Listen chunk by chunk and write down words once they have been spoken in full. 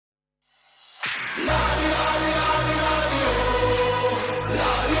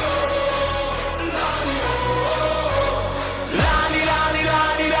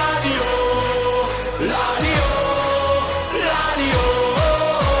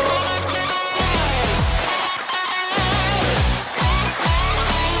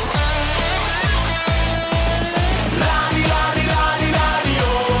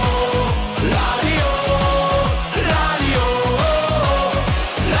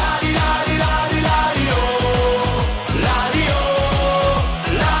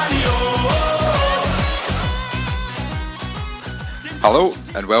Hello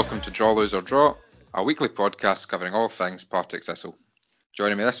and welcome to Draw, Lose or Draw, a weekly podcast covering all things Partick Thistle.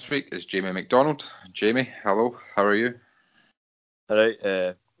 Joining me this week is Jamie McDonald. Jamie, hello, how are you?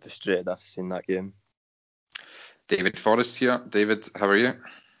 Alright, frustrated after seeing that game. David Forrest here. David, how are you?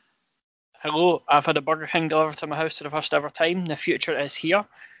 Hello, I've had a Burger King delivered to my house for the first ever time. The future is here.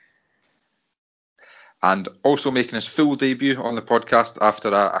 And also making his full debut on the podcast after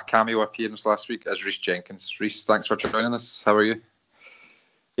a cameo appearance last week is Rhys Jenkins. Rhys, thanks for joining us. How are you?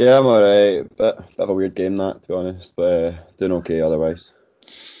 Yeah, I'm alright. Bit of a weird game that, to be honest, but doing okay otherwise.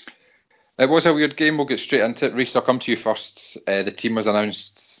 It was a weird game. We'll get straight into it. Rhys, I'll come to you first. The team was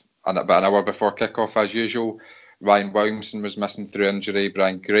announced about an hour before kick-off as usual. Ryan Williamson was missing through injury.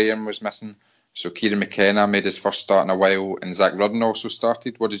 Brian Graham was missing. So Kieran McKenna made his first start in a while, and Zach Rudden also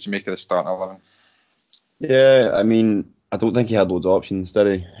started. What did you make of the starting 11? Yeah, I mean, I don't think he had loads of options,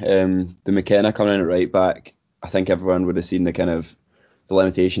 did he? The McKenna coming in at right back, I think everyone would have seen the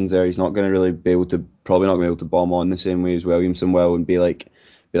limitations there. He's not going to really be able to, probably not going to be able to bomb on the same way as Williamson will and be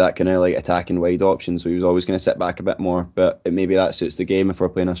that kind of like attacking wide option. So he was always going to sit back a bit more. But maybe that suits the game if we're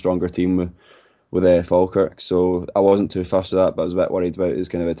playing a stronger team with Falkirk. So I wasn't too fussed with that, but I was a bit worried about his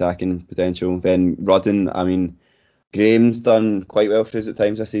kind of attacking potential. Then Rudden, I mean, Graham's done quite well for us at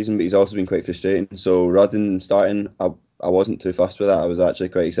times this season, but he's also been quite frustrating. So Rudden starting, I wasn't too fussed with that. I was actually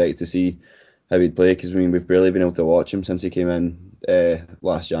quite excited to see how he'd play because we've barely been able to watch him since he came in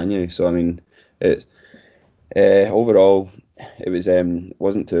last January. So I mean, it overall it was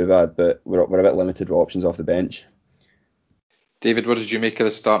wasn't too bad, but we're a bit limited with options off the bench. David, what did you make of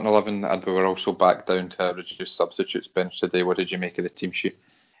the starting 11? And we were also back down to a reduced substitutes bench today. What did you make of the team sheet?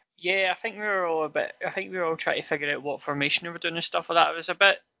 Yeah, I think we were all trying to figure out what formation we were doing and stuff like that. It was a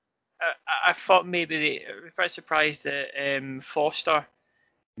bit. I thought maybe I was quite surprised that Foster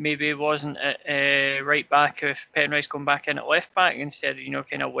maybe wasn't at right back if Penrice going back in at left back instead of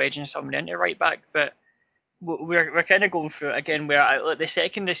kind of wedging someone into right back. But we're kind of going through it again where the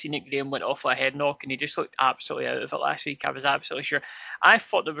second I seen it, Graham went off with a head knock and he just looked absolutely out of it last week. I was absolutely sure. I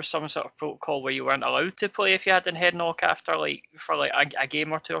thought there was some sort of protocol where you weren't allowed to play if you had a head knock after for a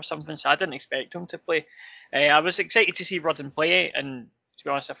game or two or something. So I didn't expect him to play. I was excited to see Rudden play, and to be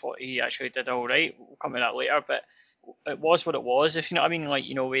honest, I thought he actually did all right. We'll come to that later, but it was what it was. If you know what I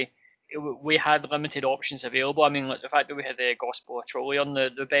mean, we had limited options available. I mean, the fact that we had the Gospel of Trolley on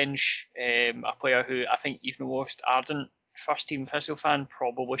the bench, a player who I think even the most ardent first team Thistle fan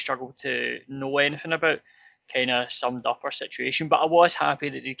probably struggled to know anything about, kind of summed up our situation. But I was happy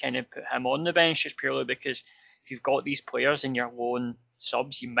that they kind of put him on the bench just purely because if you've got these players in your lone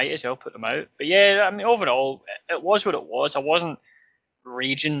subs, you might as well put them out. But yeah, I mean, overall, it was what it was. I wasn't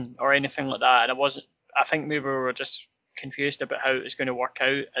raging or anything like that, and I think maybe we were just confused about how it was going to work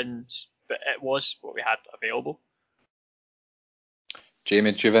out, but it was what we had available.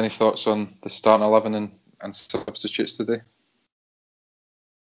 Jamie, do you have any thoughts on the starting 11 and substitutes today?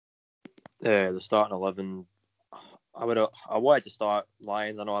 The starting 11, I wanted to start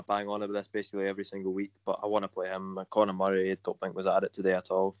Lyons. I know I bang on about this basically every single week, but I want to play him. Conor Murray, I don't think was at it today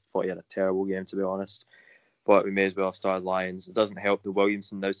at all. Thought he had a terrible game, to be honest. But we may as well have started Lyons. It doesn't help that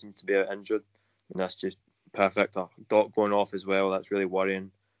Williamson now seems to be out injured, and that's just perfect. Doc going off as well, that's really worrying.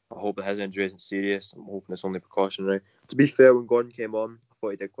 I hope that his injury isn't serious. I'm hoping it's only precautionary. To be fair, when Gordon came on, I thought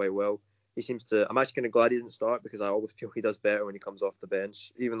he did quite well. I'm actually kind of glad he didn't start because I always feel he does better when he comes off the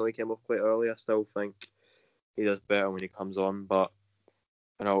bench. Even though he came off quite early, I still think he does better when he comes on. But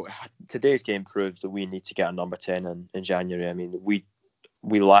today's game proves that we need to get a number 10 in January. I mean, we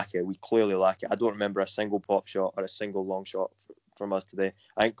lack it. We clearly lack it. I don't remember a single pop shot or a single long shot from us today.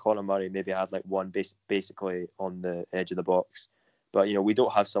 I think Conor Murray maybe had one basically on the edge of the box. But, we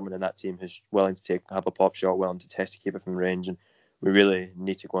don't have someone in that team who's willing to have a pop shot, willing to test to keep it from range. And we really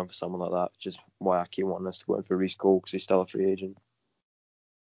need to go in for someone like that, which is why I keep wanting us to go in for Rhys Cole because he's still a free agent.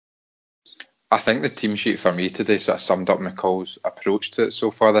 I think the team sheet for me today sort of summed up McCall's approach to it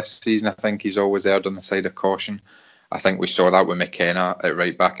so far this season. I think he's always erred on the side of caution. I think we saw that with McKenna at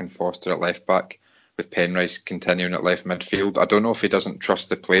right back and Foster at left back, with Penrice continuing at left midfield. I don't know if he doesn't trust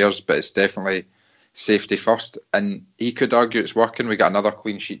the players, but it's definitely safety first. And he could argue it's working. We got another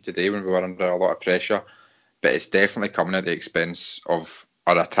clean sheet today when we were under a lot of pressure, but it's definitely coming at the expense of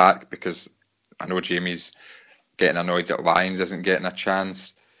our attack because I know Jamie's getting annoyed that Lyons isn't getting a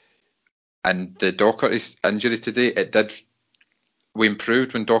chance. And the Docherty injury today, we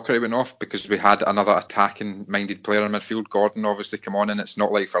improved when Docherty went off because we had another attacking-minded player in midfield. Gordon obviously come on, and it's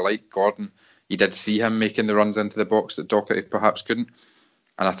not like for like. Gordon, you did see him making the runs into the box that Docherty perhaps couldn't.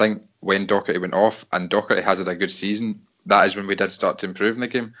 And I think when Docherty went off, and Docherty has had a good season, that is when we did start to improve in the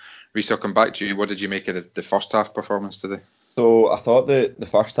game. Rhys, I'll come back to you. What did you make of the first half performance today? So I thought that the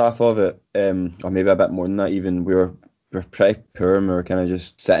first half of it, or maybe a bit more than that even, we were pretty poor and we were kind of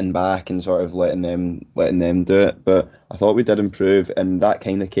just sitting back and sort of letting them do it. But I thought we did improve, and that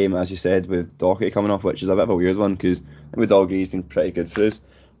kind of came, as you said, with Doherty coming off, which is a bit of a weird one because we'd all agree he's been pretty good for us.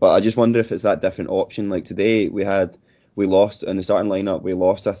 But I just wonder if it's that different option. Like today, we lost in the starting lineup, we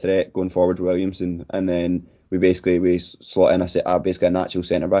lost a threat going forward with Williamson, and then we slot in basically a natural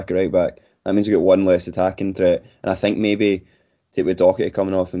centre back, a right back. That means we get one less attacking threat, and I think maybe with Doherty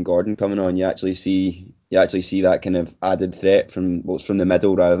coming off and Gordon coming on, you actually see that kind of added threat from the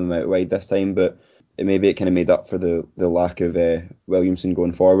middle rather than out wide this time. But maybe it kind of made up for the lack of Williamson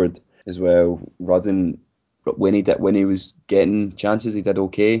going forward as well. Rudden, when he was getting chances, he did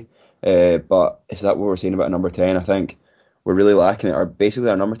okay. But is that what we're saying about number 10? I think we're really lacking it. Basically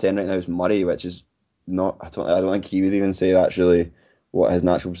our number 10 right now is Murray, which is not. I don't think he would even say that's really what his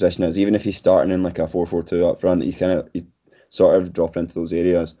natural position is. Even if he's starting in like a 4-4-2 up front, he's sort of dropping into those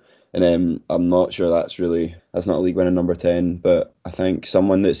areas. And I'm not sure that's not a league winning number 10, but I think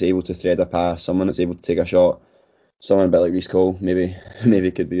someone that's able to thread a pass, someone that's able to take a shot, someone a bit like Reece Cole,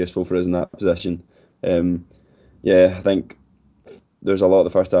 maybe could be useful for us in that position. Yeah, I think there's a lot of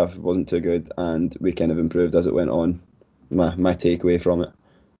the first half wasn't too good, and we kind of improved as it went on. My takeaway from it.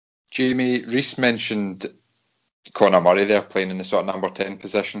 Jamie, Reece mentioned Conor Murray there playing in the sort of number 10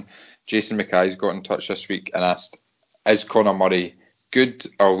 position. Jason Mackay's got in touch this week and asked, is Conor Murray good?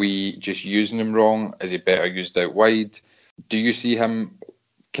 Are we just using him wrong? Is he better used out wide? Do you see him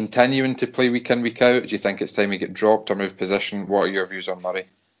continuing to play week in, week out? Do you think it's time he get dropped or move position? What are your views on Murray?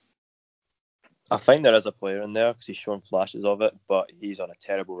 I think there is a player in there because he's shown flashes of it, but he's on a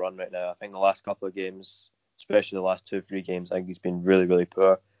terrible run right now. I think the last couple of games, especially the last 2-3 games, I think he's been really, really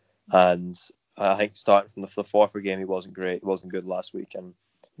poor. And I think starting from the Forfar game, he wasn't great. He wasn't good last week, and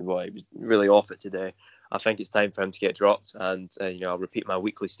he was really off it today. I think it's time for him to get dropped, and I'll repeat my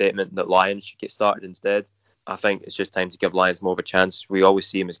weekly statement that Lyons should get started instead. I think it's just time to give Lyons more of a chance. We always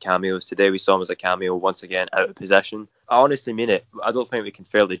see him as cameos. Today we saw him as a cameo once again out of possession. I honestly mean it. I don't think we can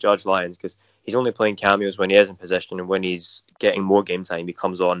fairly judge Lyons because he's only playing cameos when he is in possession, and when he's getting more game time, he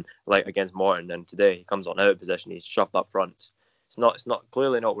comes on like against Morton, and today he comes on out of possession. He's shoved up front. It's not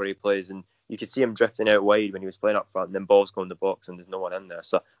clearly not where he plays, and you could see him drifting out wide when he was playing up front, and then balls go in the box and there's no one in there.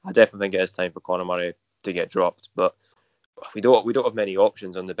 So I definitely think it is time for Conor Murray to get dropped, but we don't have many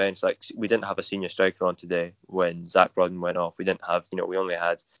options on the bench. Like we didn't have a senior striker on today when Zach Rudden went off. We didn't have, we only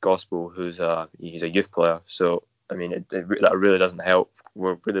had Gospel, who's he's a youth player. So I mean, that really doesn't help.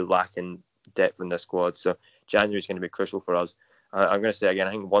 We're really lacking depth in this squad. So January is going to be crucial for us. I'm going to say again,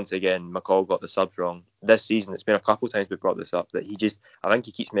 I think once again McCall got the subs wrong this season. It's been a couple of times we brought this up that I think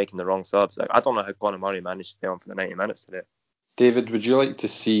he keeps making the wrong subs. Like, I don't know how Conor Murray managed to stay on for the 90 minutes today. David, would you like to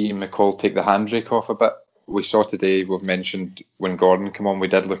see McCall take the handbrake off a bit? We saw today, we've mentioned when Gordon came on, we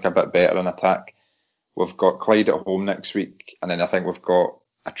did look a bit better in attack. We've got Clyde at home next week, and then I think we've got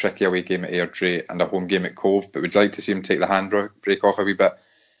a tricky away game at Airdrie and a home game at Cove. But would you like to see him take the handbrake off a wee bit?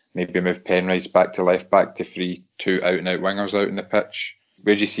 Maybe move Penrice back to left back to free two out and out wingers out in the pitch.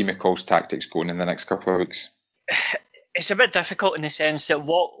 Where do you see McCall's tactics going in the next couple of weeks? It's a bit difficult in the sense that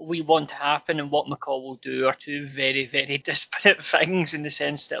what we want to happen and what McCall will do are two very, very disparate things, in the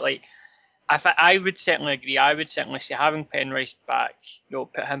sense that, like, I would certainly agree. I would certainly say having Penrice back,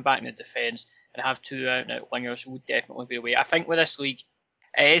 put him back in the defence and have two out and out wingers would definitely be the way. I think with this league,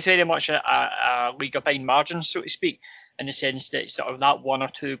 it is very much a league of fine margins, so to speak, in the sense that sort of that one or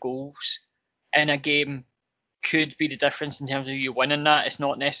two goals in a game could be the difference in terms of you winning that. It's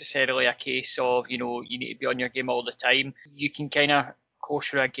not necessarily a case of, you need to be on your game all the time. You can kind of course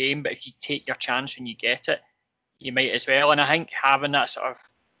through a game, but if you take your chance when you get it, you might as well. And I think having that sort of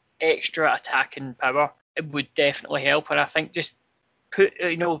extra attacking power, it would definitely help. And I think just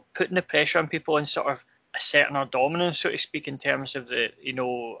putting the pressure on people and sort of asserting our dominance, so to speak, in terms of the,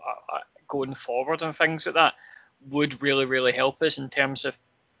 going forward and things like that would really, really help us in terms of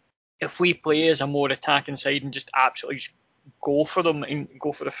if we play as a more attacking side and just absolutely just go for them and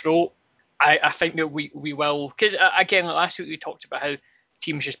go for the throat. I think that we will, because again, last week we talked about how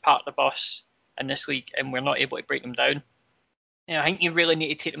teams just park the bus in this league and we're not able to break them down. I think you really need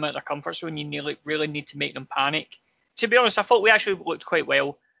to take them out of their comfort zone. You really need to make them panic. To be honest, I thought we actually looked quite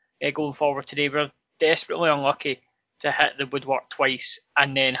well going forward today. We're desperately unlucky to hit the woodwork twice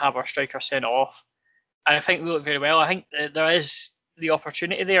and then have our striker sent off. And I think we look very well. I think there is the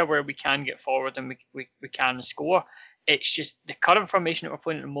opportunity there where we can get forward and we can score. It's just the current formation that we're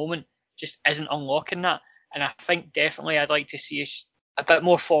playing at the moment just isn't unlocking that. And I think definitely I'd like to see us a bit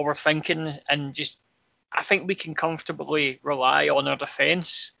more forward thinking, and just I think we can comfortably rely on our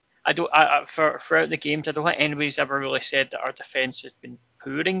defence throughout the games, I don't think anybody's ever really said that our defence has been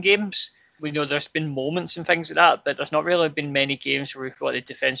poor in games. We know there's been moments and things like that, but there's not really been many games where we've got the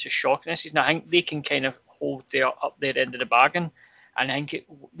defence is shocking us. And I think they can kind of hold up their end of the bargain. And I think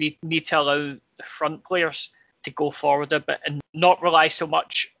we need to allow the front players to go forward a bit and not rely so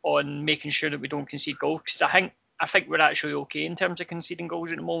much on making sure that we don't concede goals. Because I think we're actually okay in terms of conceding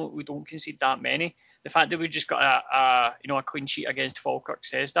goals at the moment. We don't concede that many. The fact that we just got a clean sheet against Falkirk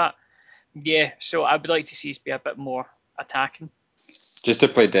says that. Yeah, so I would like to see us be a bit more attacking. Just to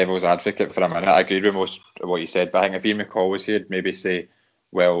play devil's advocate for a minute, I agree with most of what you said, but I think if Ian McCall was here, I'd maybe say,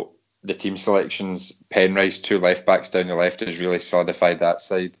 well, the team selections, Penrice, 2 left backs down the left has really solidified that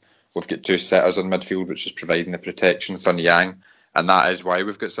side. We've got 2 setters in midfield, which is providing the protection for Niang, and that is why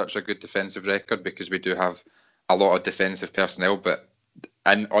we've got such a good defensive record, because we do have a lot of defensive personnel. But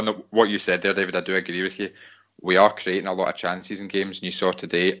what you said there, David, I do agree with you. We are creating a lot of chances in games, and you saw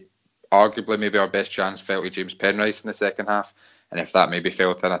today, arguably maybe our best chance fell to James Penrice in the second half. And if that maybe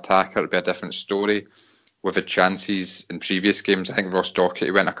fell to an attacker, it'd be a different story. We've had chances in previous games. I think Ross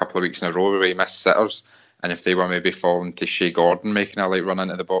Docherty went a couple of weeks in a row where he missed sitters. And if they were maybe falling to Shea Gordon making a late run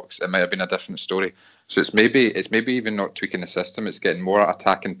into the box, it might have been a different story. So it's maybe even not tweaking the system. It's getting more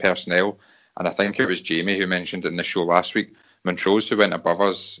attacking personnel. And I think it was Jamie who mentioned it in the show last week. Montrose, who went above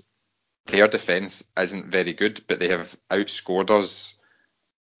us, their defence isn't very good, but they have outscored us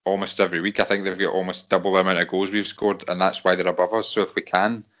almost every week. I think they've got almost double the amount of goals we've scored, and that's why they're above us. So if we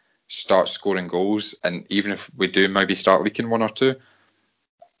can start scoring goals, and even if we do maybe start leaking 1 or 2,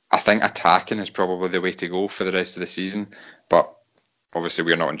 I think attacking is probably the way to go for the rest of the season. But obviously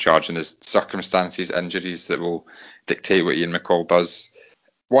we're not in charge, and there's circumstances, injuries that will dictate what Ian McCall does.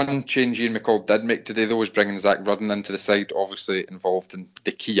 One change Ian McCall did make today, though, was bringing Zach Rudden into the side, obviously involved in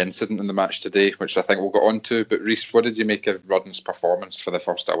the key incident in the match today, which I think we'll get on to. But Reece, what did you make of Rudden's performance for the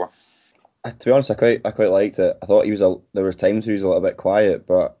first hour? To be honest, I quite liked it. I thought there were times he was a little bit quiet,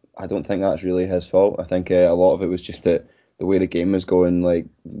 but I don't think that's really his fault. I think a lot of it was just that the way the game was going, like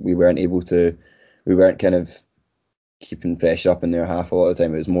we weren't kind of keeping pressure up in their half a lot of the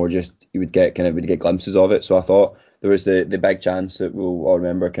time. It was more just we'd get glimpses of it. So I thought there was the big chance that we'll all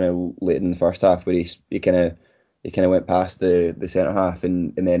remember kind of late in the first half where he kind of went past the centre half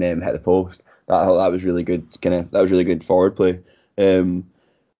and then hit the post. That was really good. That was really good forward play. And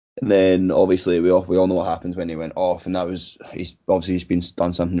then obviously we all know what happens when he went off, and he's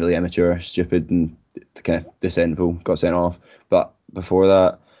done something really immature, stupid, and kind of dissentful, got sent off. But before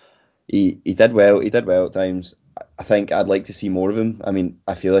that, he did well. He did well at times. I think I'd like to see more of him. I mean,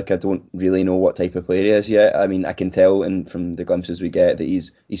 I feel like I don't really know what type of player he is yet. I mean, I can tell from the glimpses we get that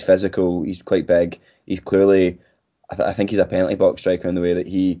he's physical, he's quite big. He's clearly, I think he's a penalty box striker in the way that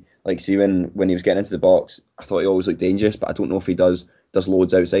he, like, see when he was getting into the box, I thought he always looked dangerous, but I don't know if he does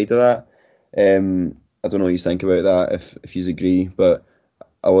loads outside of that. I don't know what you think about that, if you agree, but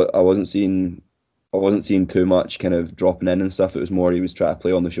I wasn't seeing too much kind of dropping in and stuff. It was more he was trying to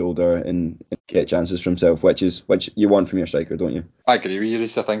play on the shoulder and get chances for himself, which you want from your striker, don't you? I agree with you,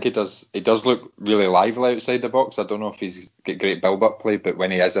 Reece. I think he does look really lively outside the box. I don't know if he's got great build-up play, but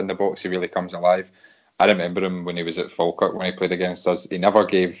when he is in the box, he really comes alive. I remember him when he was at Falkirk, when he played against us. He never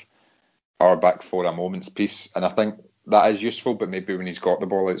gave our back four a moment's peace, and I think that is useful, but maybe when he's got the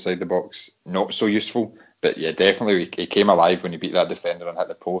ball outside the box, not so useful. But yeah, definitely he came alive when he beat that defender and hit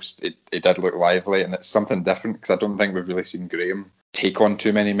the post. He did look lively, and it's something different because I don't think we've really seen Graham take on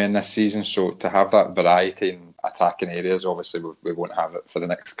too many men this season. So to have that variety in attacking areas, obviously we won't have it for the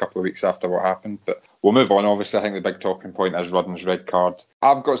next couple of weeks after what happened. But we'll move on. Obviously, I think the big talking point is Rudden's red card.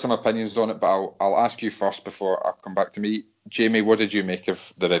 I've got some opinions on it, but I'll ask you first before I come back to me. Jamie, what did you make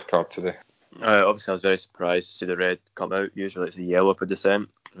of the red card today? Obviously, I was very surprised to see the red come out. Usually, it's a yellow for dissent.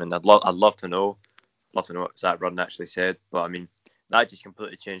 I mean, I'd love to know what Zach Rudden actually said, but I mean, that just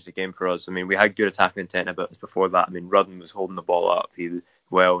completely changed the game for us. I mean, we had good attacking intent about us before that. I mean, Rudden was holding the ball up and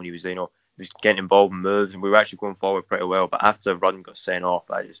he was getting involved in moves, and we were actually going forward pretty well. But after Rudden got sent off,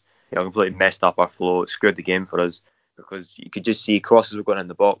 that just completely messed up our flow. It screwed the game for us because you could just see crosses were going in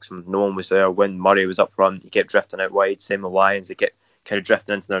the box and no one was there. When Murray was up front, he kept drifting out wide. Same with Lyons, they kept kind of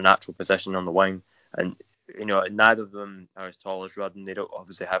drifting into their natural position on the wing, and neither of them are as tall as Rudden. They don't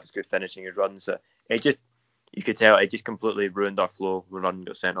obviously have as good finishing as Rudden, so you could tell it just completely ruined our flow when Rudden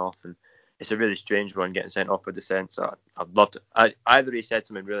got sent off. And it's a really strange one getting sent off for dissent. So I'd love to. Either he said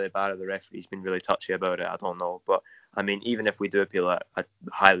something really bad or the referee's been really touchy about it. I don't know, but I mean, even if we do appeal it, I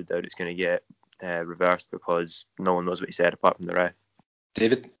highly doubt it's going to get reversed because no one knows what he said apart from the ref.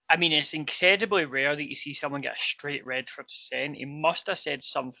 David? I mean, it's incredibly rare that you see someone get a straight red for dissent. He must have said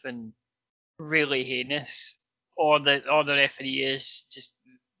something really heinous, or the referee is just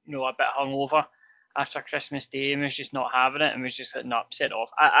a bit hungover after Christmas Day and was just not having it and was just like, sent off.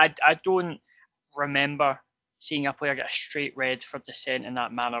 I don't remember seeing a player get a straight red for dissent in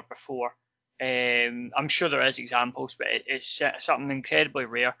that manner before. I'm sure there is examples, but it's something incredibly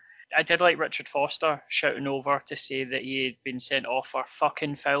rare. I did like Richard Foster shouting over to say that he had been sent off for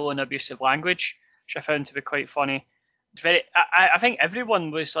fucking foul and abusive language, which I found to be quite funny. I think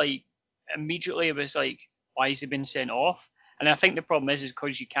everyone was like, immediately it was like, why has he been sent off? And I think the problem is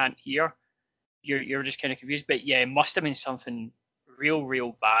because you can't hear, you're just kind of confused. But yeah, it must have been something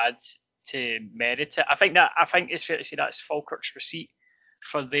real bad to merit it. I think it's fair to say that's Falkirk's receipt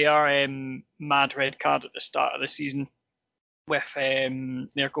for their mad red card at the start of the season with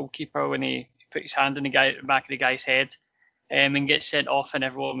their goalkeeper when he put his hand in the back of the guy's head and gets sent off, and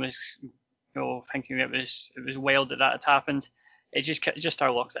everyone was thinking it was wild that had happened. It's just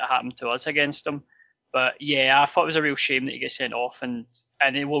our luck that it happened to us against them. But yeah, I thought it was a real shame that he gets sent off and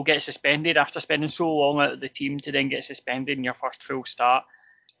he will get suspended after spending so long out of the team. To then get suspended in your first full start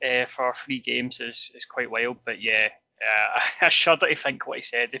for 3 games is quite wild. But yeah, I shudder to think what he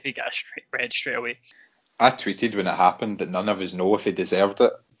said if he got a straight red straight away. I tweeted when it happened that none of us know if he deserved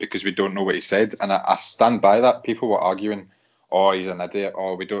it because we don't know what he said, and I stand by that. People were arguing, oh, he's an idiot,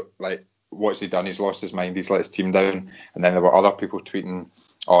 oh, we don't, like, what's he done, he's lost his mind, he's let his team down. And then there were other people tweeting,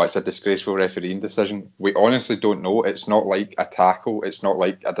 oh, it's a disgraceful refereeing decision. We honestly don't know. It's not like a tackle, it's not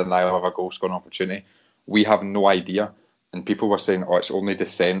like a denial of a goal scoring opportunity. We have no idea. And people were saying, oh, it's only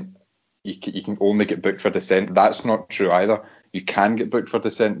dissent, you can only get booked for dissent. That's not true either. You can get booked for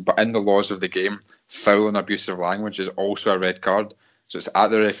dissent, but in the laws of the game, foul and abusive language is also a red card. So it's at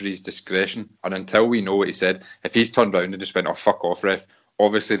the referee's discretion. And until we know what he said, if he's turned around and just went, oh, fuck off, ref,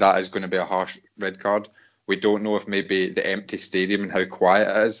 obviously that is going to be a harsh red card. We don't know if maybe the empty stadium and how quiet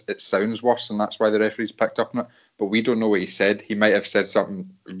it is, it sounds worse, and that's why the referee's picked up on it. But we don't know what he said. He might have said something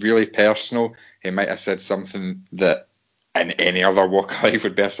really personal. He might have said something that in any other walk of life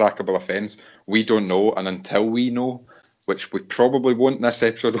would be a sackable offence. We don't know, and until we know, which we probably won't, this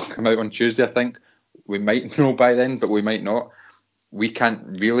episode will come out on Tuesday, I think. We might know by then, but we might not. We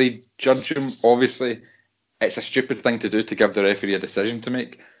can't really judge him. Obviously, it's a stupid thing to do to give the referee a decision to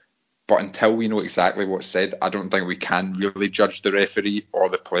make. But until we know exactly what's said, I don't think we can really judge the referee or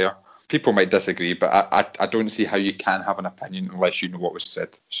the player. People might disagree, but I don't see how you can have an opinion unless you know what was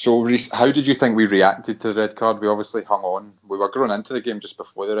said. So, Reece, how did you think we reacted to the red card? We obviously hung on. We were going into the game just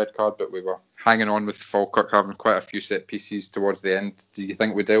before the red card, but we were hanging on with Falkirk having quite a few set pieces towards the end. Do you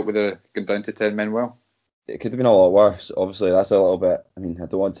think we dealt with it going down to 10 men well? It could have been a lot worse. Obviously, that's a little bit. I mean, I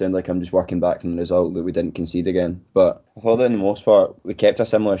don't want to sound like I'm just working back from the result that we didn't concede again. But I thought that in the most part, we kept a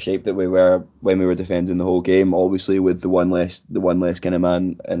similar shape that we were when we were defending the whole game. Obviously, with the one less kind of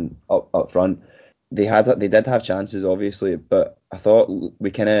man and up front. They did have chances, obviously, but I thought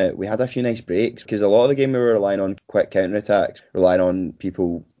we had a few nice breaks because a lot of the game we were relying on quick counter attacks, relying on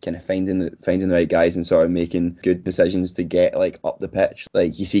people kind of finding the right guys and sort of making good decisions to get like up the pitch.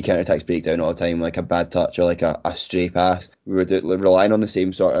 Like you see counter attacks break down all the time, like a bad touch or like a stray pass. We were relying on the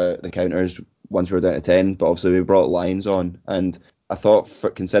same sort of the counters once we were down to 10, but obviously we brought Lyons on, and I thought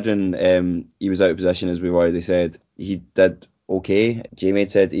considering he was out of position, as we've already said, he did okay. Jamie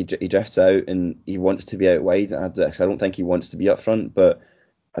had said he drifts out and he wants to be out wide. I don't think he wants to be up front, but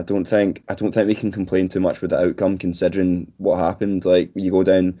I don't think we can complain too much with the outcome considering what happened. Like you go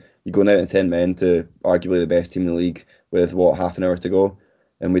down to 10 men to arguably the best team in the league with half an hour to go,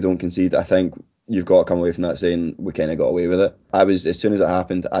 and we don't concede. I think you've got to come away from that saying we kind of got away with it. As soon as it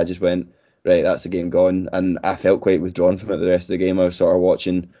happened, I just went, right, that's the game gone, and I felt quite withdrawn from it the rest of the game. I was sort of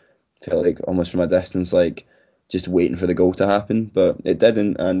watching, felt like almost from a distance, like just waiting for the goal to happen, but it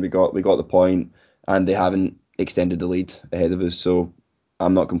didn't, and we got the point, and they haven't extended the lead ahead of us, so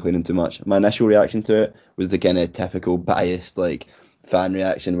I'm not complaining too much. My initial reaction to it was the kind of typical biased like fan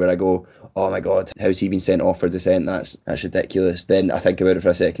reaction where I go, oh my god, how's he been sent off for dissent? That's ridiculous. Then I think about it for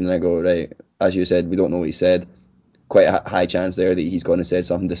a second and I go, right, as you said, we don't know what he said. Quite a high chance there that he's gone and said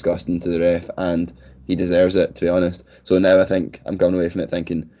something disgusting to the ref, and he deserves it, to be honest. So now I think I'm coming away from it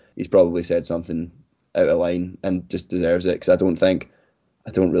thinking he's probably said something out of line and just deserves it, because I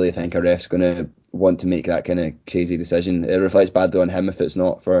don't really think a ref's going to want to make that kind of crazy decision. It reflects badly on him if it's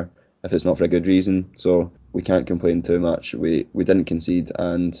not for a good reason. So we can't complain too much. We didn't concede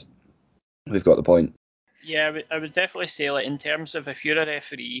and we've got the point. Yeah, I would definitely say, like, in terms of if you're a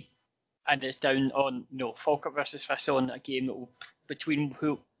referee and it's down on Falkirk versus Thistle in a game that will, between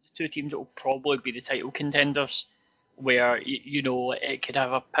the two teams that will probably be the title contenders, where it could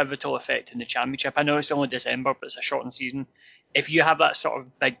have a pivotal effect in the championship. I know it's only December, but it's a shortened season. If you have that sort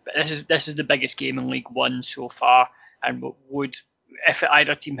of this is the biggest game in League One so far, and would if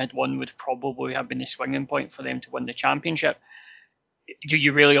either team had won, would probably have been the swinging point for them to win the championship. Do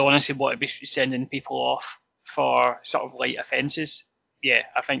you really honestly want to be sending people off for sort of light offences? Yeah,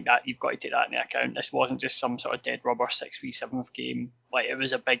 I think that you've got to take that into account. This wasn't just some sort of dead rubber 6v7 game. Like, it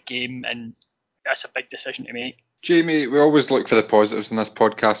was a big game, and that's a big decision to make. Jamie, we always look for the positives in this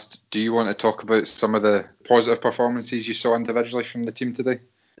podcast. Do you want to talk about some of the positive performances you saw individually from the team today?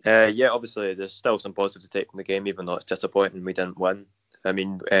 Yeah, obviously there's still some positives to take from the game, even though it's disappointing we didn't win. I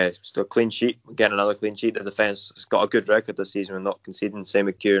mean, still a clean sheet, getting another clean sheet. The defence has got a good record this season. We're not conceding. Same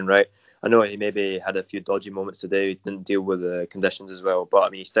with Kieran Wright. I know he maybe had a few dodgy moments today. He didn't deal with the conditions as well, but I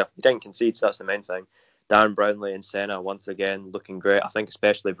mean, he didn't concede, so that's the main thing. Darren Brownlee and Senna once again looking great. I think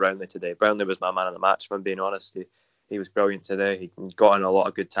especially Brownlee today. Brownlee was my man of the match, if I'm being honest. He was brilliant today. He got in a lot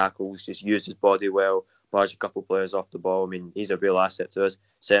of good tackles, just used his body well, barged a couple players off the ball. I mean, he's a real asset to us.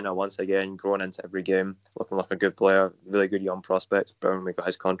 Senna once again growing into every game, looking like a good player, really good young prospect. Brownlee got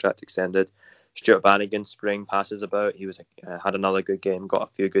his contract extended. Stuart Bannigan spraying passes about. He had another good game, got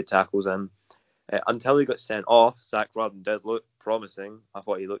a few good tackles in. Until he got sent off, Zach Rudden did look promising. I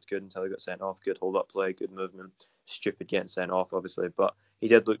thought he looked good until he got sent off. Good hold-up play, good movement. Stupid getting sent off, obviously, but he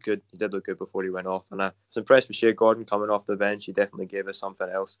did look good. He did look good before he went off, and I was impressed with Shea Gordon coming off the bench. He definitely gave us something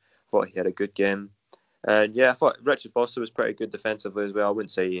else. Thought he had a good game. And yeah, I thought Richard Foster was pretty good defensively as well. I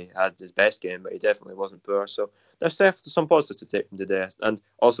wouldn't say he had his best game, but he definitely wasn't poor. So there's definitely some positives to take from today. And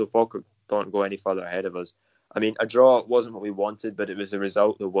also, Falkirk don't go any further ahead of us. I mean, a draw wasn't what we wanted, but it was a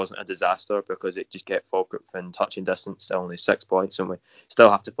result that wasn't a disaster because it just kept Falkirk in touching distance, still only 6 points, and we still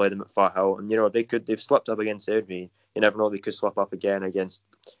have to play them at Firhill. And, you know, they've slipped up against Airdrie. You never know, they could slip up again against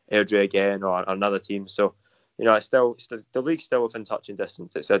Airdrie again or another team. So, you know, the league's still within touching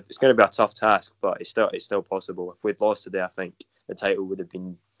distance. It's going to be a tough task, but it's still possible. If we'd lost today, I think the title wouldn't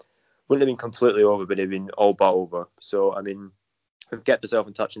have been completely over, but it'd been all but over. So, I mean, we've kept ourselves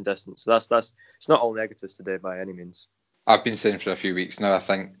in touching distance. So that's it's not all negatives today by any means. I've been saying for a few weeks now, I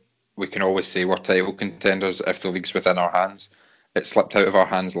think we can always say we're title contenders if the league's within our hands. It slipped out of our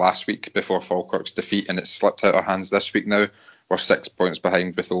hands last week before Falkirk's defeat, and it's slipped out of our hands this week now. We're 6 points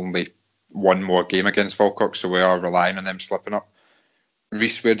behind with only one more game against Falkirk, so we are relying on them slipping up.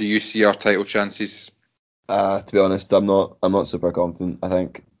 Reece, where do you see our title chances? To be honest, I'm not super confident. I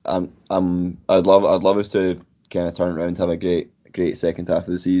think I'd love us to kind of turn it around, have a great second half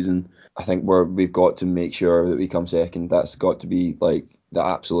of the season. I think we've got to make sure that we come second. That's got to be like the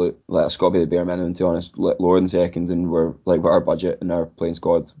absolute. That's got to be the bare minimum. To be honest, lower than second, and we're like with our budget and our playing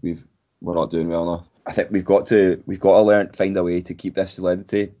squad, we're not doing well enough. I think we've got to find a way to keep this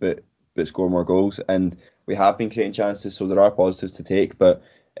solidity, but score more goals. And we have been creating chances, so there are positives to take. But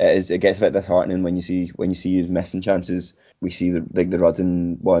it gets a bit disheartening when you see you missing chances. We see the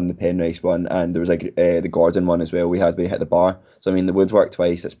Rudden one, the Penrice one, and there was like the Gordon one as well. We hit the bar. So I mean, the woodwork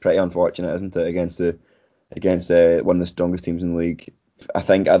twice. It's pretty unfortunate, isn't it, against one of the strongest teams in the league. I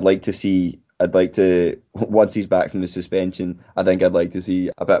think once he's back from the suspension, I think I'd like to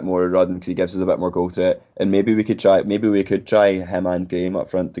see a bit more Rudden because he gives us a bit more goal threat. And maybe we could try him and Graham up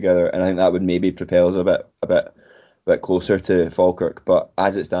front together, and I think that would maybe propel us a bit closer to Falkirk. But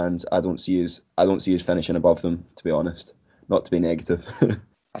as it stands, I don't see us finishing above them, to be honest. Not to be negative.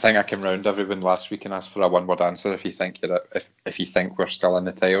 I think I came round everyone last week and asked for a one-word answer if you think if you think we're still in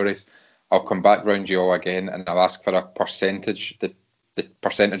the title race. I'll come back round you all again and I'll ask for a percentage, the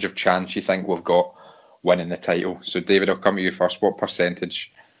percentage of chance you think we've got winning the title. So David, I'll come to you first. What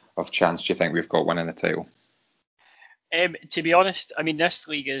percentage of chance do you think we've got winning the title? To be honest, I mean, this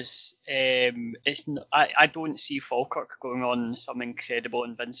league is I don't see Falkirk going on some incredible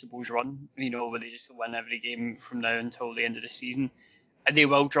Invincibles run, you know, where they just win every game from now until the end of the season. And they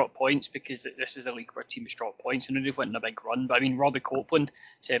will drop points because this is a league where teams drop points. And they've went on a big run. But I mean, Robbie Copeland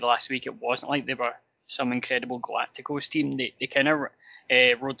said last week it wasn't like they were some incredible Galacticos team. They kind of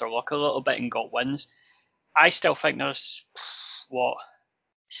rode their luck a little bit and got wins. I still think there's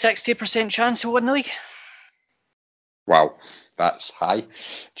 60% chance to win the league. Wow, that's high.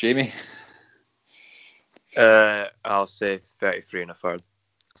 Jamie? I'll say 33 and a third.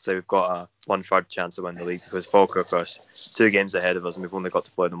 So we've got a 1/3 chance to win the league because Falkirk are 2 games ahead of us and we've only got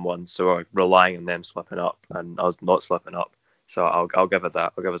to play them once. So we're relying on them slipping up and us not slipping up. So I'll give it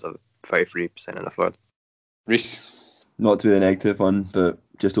that. I'll give us a 33% and a third. Reece? Not to be the negative one, but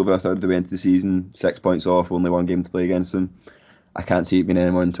just over a third of the way into the season, 6 points off, only one game to play against them. I can't see it being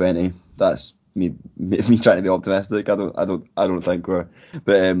any more than 20. That's me trying to be optimistic. I don't think we're,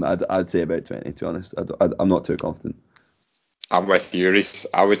 but I'd say about 20, to be honest. I'm not too confident. I'm with you, Reece.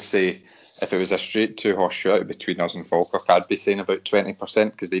 I would say if it was a straight 2-horse shootout between us and Falkirk, I'd be saying about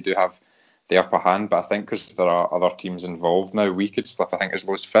 20% because they do have the upper hand, but I think because there are other teams involved now, we could slip, I think, as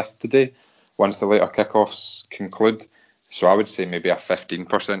low as 5th today once the later kickoffs conclude. So I would say maybe a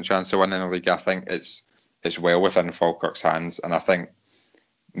 15% chance of winning the league. I think it's well within Falkirk's hands, and I think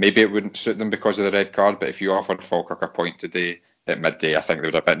maybe it wouldn't suit them because of the red card, but if you offered Falkirk a point today at midday, I think they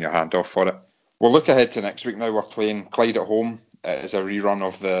would have bitten your hand off for it. We'll look ahead to next week now. We're playing Clyde at home. It is a rerun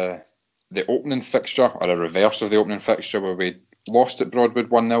of the opening fixture, or a reverse of the opening fixture, where we lost at Broadwood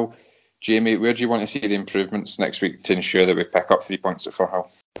 1-0. Jamie, where do you want to see the improvements next week to ensure that we pick up 3 points at Firhill?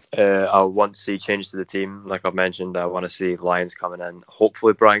 I want to see changes to the team. Like I've mentioned, I want to see Lyons coming in.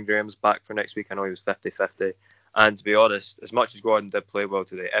 Hopefully Brian Graham's back for next week. I know he was 50-50. And to be honest, as much as Gordon did play well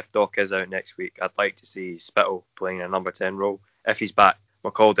today, if Doc is out next week, I'd like to see Spittle playing a number 10 role. If he's back,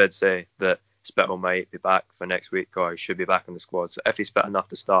 McCall did say that Spittle might be back for next week, or he should be back in the squad. So if he's fit enough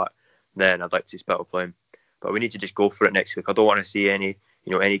to start, then I'd like to see Spittle playing. But we need to just go for it next week. I don't want to see any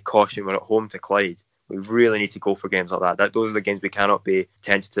caution. We're at home to Clyde. We really need to go for games like that. Those are the games we cannot be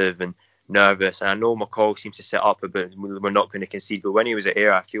tentative and nervous. And I know McCall seems to set up a bit. We're not going to concede. But when he was at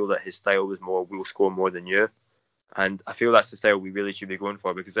Ayr, I feel that his style was more, we'll score more than you. And I feel that's the style we really should be going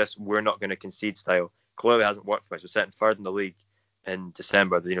for, because we're not going to concede style clearly hasn't worked for us. We're sitting third in the league in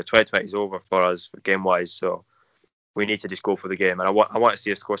December. 2020 is over for us game wise, so we need to just go for the game. And I want to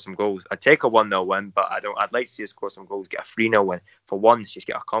see us score some goals. I'd take a 1-0 win, but I'd like to see us score some goals, get a 3-0 win. For once, just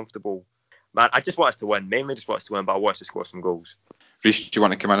get a comfortable. Man, I just want us to win. Mainly just want us to win, but I want us to score some goals. Reece, do you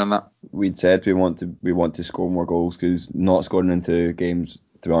want to come in on that? We'd said we want to score more goals, because not scoring into games,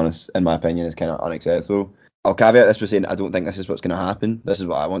 to be honest, in my opinion, is kind of unacceptable. I'll caveat this by saying I don't think this is what's going to happen. This is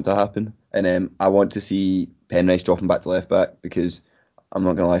what I want to happen. And I want to see Penrice dropping back to left back, because I'm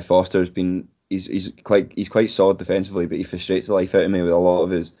not going to lie, Foster's been he's quite solid defensively, but he frustrates the life out of me with a lot of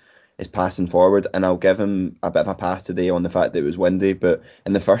his passing forward. And I'll give him a bit of a pass today on the fact that it was windy. But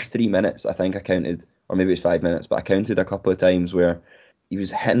in the first 3 minutes, I think I counted, or maybe it was 5 minutes, but I counted a couple of times where he was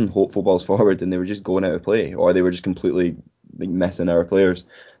hitting hopeful balls forward and they were just going out of play, or they were just completely missing our players.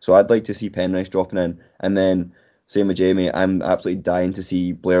 So I'd like to see Penrice dropping in. And then same with Jamie, I'm absolutely dying to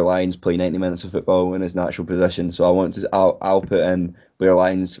see Blair Lyons play 90 minutes of football in his natural position. So I'll put in Blair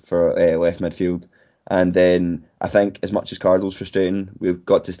Lyons for left midfield. And then I think, as much as Cardle's frustrating, we've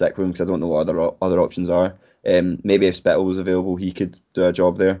got to stick with him, because I don't know what other options are. Maybe if Spittle was available, he could do a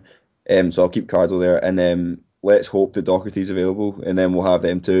job there. So I'll keep Cardle there, and let's hope that Doherty's available, and then we'll have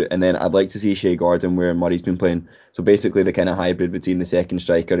them too. And then I'd like to see Shea Gordon where Murray's been playing. So basically the kind of hybrid between the second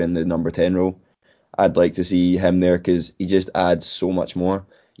striker and the number 10 role. I'd like to see him there, because he just adds so much more.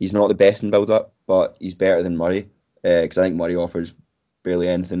 He's not the best in build-up, but he's better than Murray, because I think Murray offers barely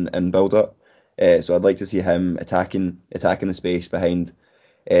anything in build-up. So I'd like to see him attacking the space behind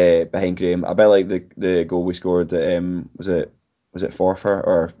Graham. A bit like the goal we scored at, was it Forfar,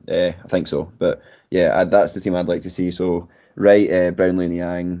 or I think so. But yeah, that's the team I'd like to see. So Wright, Brownlee,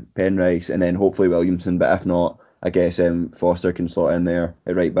 Niang, Penrice, and then hopefully Williamson. But if not, I guess Foster can slot in there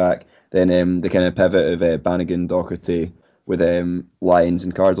at right back. Then the kind of pivot of Bannigan, Doherty, with Lyons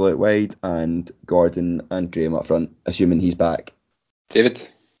and Cardle out wide, and Gordon and Graham up front, assuming he's back. David?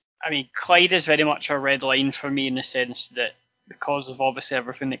 I mean, Clyde is very much a red line for me, in the sense that, because of obviously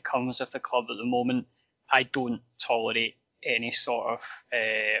everything that comes with the club at the moment, I don't tolerate any sort of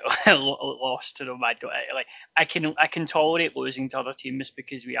loss to them. I can tolerate losing to other teams,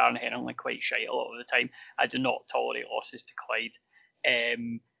 because we are inherently quite shite a lot of the time. I do not tolerate losses to Clyde.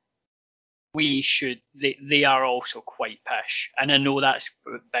 They are also quite pish, and I know that's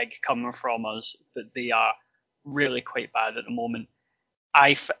big coming from us, but they are really quite bad at the moment.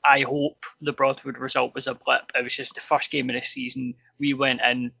 I hope the Broadwood result was a blip. It was just the first game of the season. We went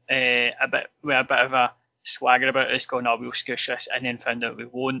in with a bit of a swagger about us, going, "Oh, we'll squish this," and then found out we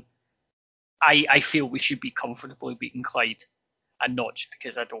won't. I feel we should be comfortably beating Clyde, and not just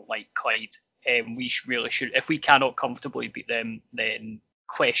because I don't like Clyde. We really should. If we cannot comfortably beat them, then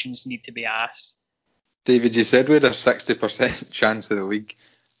questions need to be asked. David, you said we had a 60% chance of the league.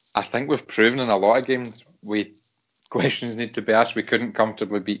 I think we've proven in a lot of games questions need to be asked. We couldn't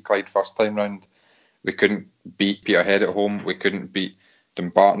comfortably beat Clyde first time round. We couldn't beat Peterhead at home. We couldn't beat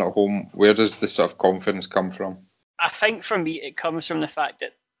Dumbarton at home. Where does this sort of confidence come from? I think for me it comes from the fact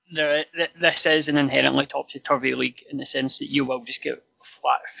that this is an inherently topsy-turvy league, in the sense that you will just get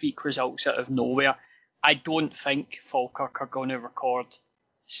flat freak results out of nowhere. I don't think Falkirk are going to record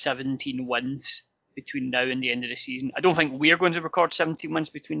 17 wins between now and the end of the season. I don't think we're going to record 17 wins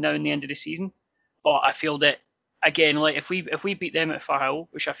between now and the end of the season. But I feel that, again, like if we beat them at Firhill,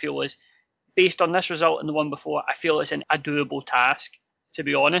 which I feel is, based on this result and the one before, I feel it's a doable task, to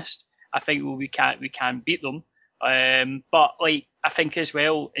be honest. I think we can beat them, But like I think as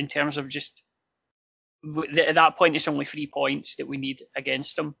well in terms of just at that point it's only 3 points that we need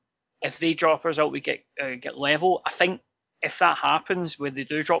against them. If they drop us out, we get level. I think if that happens, where they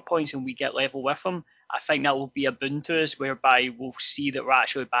do drop points and we get level with them, I think that will be a boon to us, whereby we'll see that we're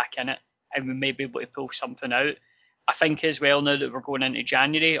actually back in it and we may be able to pull something out. I think as well, now that we're going into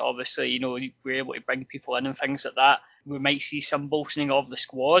January, obviously, we're able to bring people in and things like that. We might see some bolstering of the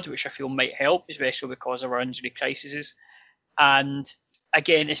squad, which I feel might help, especially because of our injury crises. And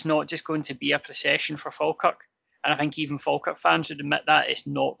again, it's not just going to be a procession for Falkirk. And I think even Falkirk fans would admit that it's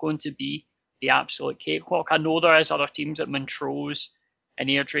not going to be the absolute cakewalk. I know there is other teams like Montrose and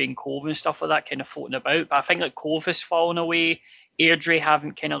Airdrie and Cove and stuff like that kind of floating about, but I think like Cove has fallen away. Airdrie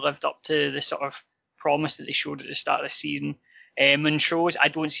haven't kind of lived up to the sort of promise that they showed at the start of the season. Montrose, I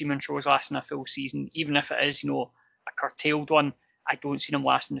don't see Montrose lasting a full season, even if it is, a curtailed one. I don't see them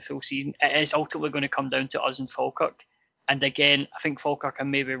lasting the full season. It is ultimately going to come down to us and Falkirk. And again, I think Falkirk are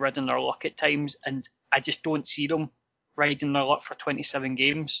maybe riding their luck at times, and I just don't see them riding their luck for 27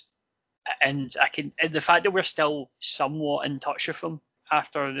 games. And the fact that we're still somewhat in touch with them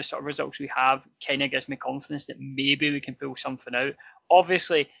after the sort of results we have kind of gives me confidence that maybe we can pull something out.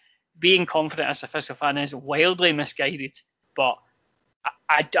 Obviously, being confident as a Thistle fan is wildly misguided, but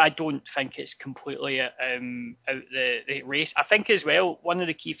I don't think it's completely out the race. I think as well, one of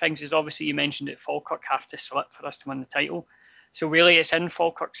the key things is obviously you mentioned that Falkirk have to slip for us to win the title. So really it's in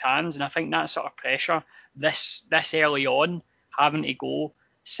Falkirk's hands, and I think that sort of pressure this early on, having to go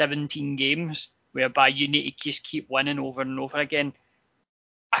 17 games whereby you need to just keep winning over and over again,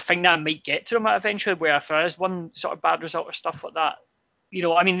 I think that might get to them eventually, where if there is one sort of bad result or stuff like that,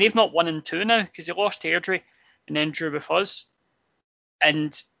 I mean, they've not won in 2 now because they lost to Airdrie and then drew with us.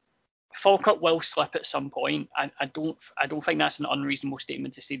 And Falkirk will slip at some point. I don't think that's an unreasonable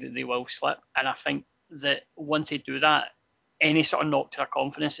statement to say that they will slip. And I think that once they do that, any sort of knock to their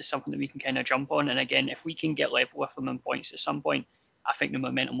confidence is something that we can kind of jump on. And again, if we can get level with them in points at some point, I think the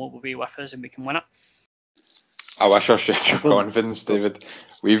momentum will be with us and we can win it. I wish I shared your confidence, David.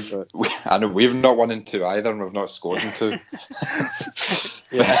 I know we've not won in 2 either, and we've not scored in 2.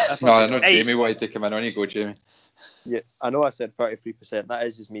 Yeah, I know Jamie wanted to come in. On you go, Jamie. Yeah, I know I said 33%. That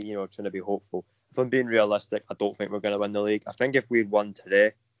is just me, trying to be hopeful. If I'm being realistic, I don't think we're going to win the league. I think if we'd won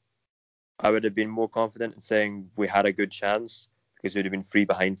today, I would have been more confident in saying we had a good chance because we'd have been 3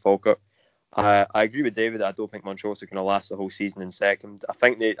 behind Falkirk. I agree with David that I don't think Montrose are going to last the whole season in second. I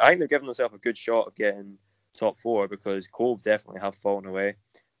think they're giving themselves a good shot of getting top 4 because Cove definitely have fallen away.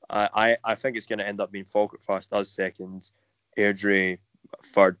 I think it's going to end up being Falkirk first, us second, Airdrie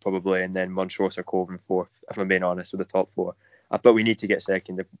third probably, and then Montrose or Cove in 4th, if I'm being honest, with the top 4. But we need to get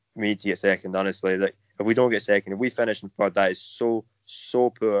second. We need to get second, honestly. Like, if we don't get second, if we finish in 3rd, that is so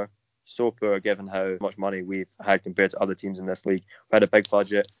poor given how much money we've had compared to other teams in this league. We had a big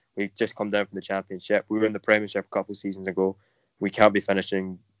budget. We just come down from the Championship. We were in the Premiership a couple of seasons ago. We can't be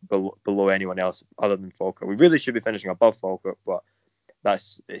finishing below anyone else other than Falkirk. We really should be finishing above Falkirk, but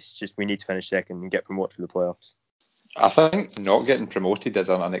it's just we need to finish second and get promoted for the playoffs. I think not getting promoted is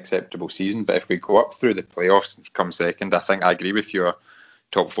an unacceptable season, but if we go up through the playoffs and come second, I think I agree with your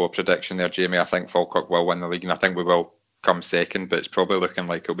top 4 prediction there, Jamie. I think Falkirk will win the league, and I think we will come second, but it's probably looking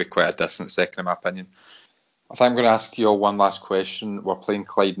like it'll be quite a distant second in my opinion. I think I'm going to ask you all one last question. We're playing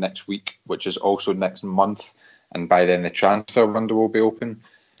Clyde next week, which is also next month, and by then the transfer window will be open.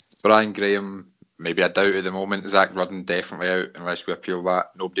 Brian Graham, maybe a doubt at the moment. Zach Rudden definitely out unless we appeal that.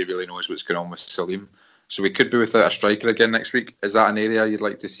 Nobody really knows what's going on with Salim. So we could be without a striker again next week. Is that an area you'd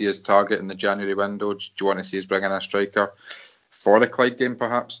like to see us target in the January window? Do you want to see us bring in a striker for the Clyde game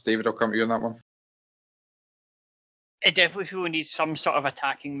perhaps? David, I'll come to you on that one. I definitely feel we need some sort of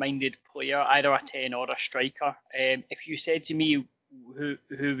attacking-minded player, either a 10 or a striker. If you said to me, who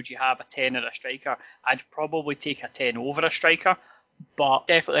would you have, a 10 or a striker, I'd probably take a 10 over a striker. But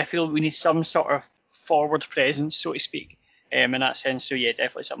definitely I feel we need some sort of forward presence, so to speak, in that sense. So yeah,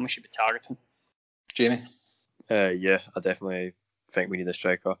 definitely something we should be targeting. Jamie? Yeah, I definitely think we need a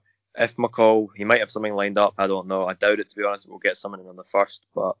striker. If McCall, he might have something lined up, I don't know. I doubt it, to be honest. We'll get someone in on the 1st,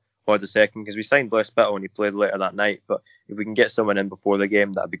 but or the 2nd, because we signed Bless Biddle and he played later that night. But if we can get someone in before the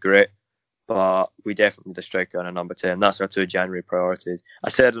game, that'd be great. But we definitely need a striker and a number 10. That's our 2 January priorities. I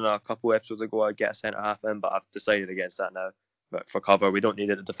said in a couple episodes ago I'd get a centre half in, but I've decided against that now. But for cover, we don't need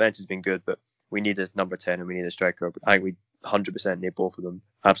it. The defence has been good, but we need a number 10 and we need a striker. I think we 100% need both of them.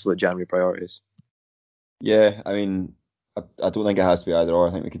 Absolute January priorities. Yeah, I mean, I don't think it has to be either or.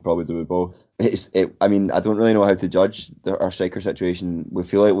 I think we could probably do it both. I mean, I don't really know how to judge our striker situation. We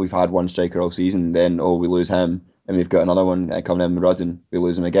feel like we've had one striker all season, then we lose him, and we've got another one coming in with Rudden, we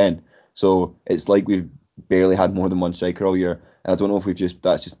lose him again. So it's like we've barely had more than one striker all year. And I don't know if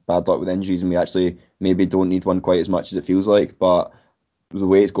that's just bad luck with injuries, and we actually maybe don't need one quite as much as it feels like. But the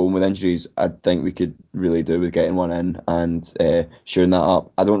way it's going with injuries, I think we could really do with getting one in and shoring that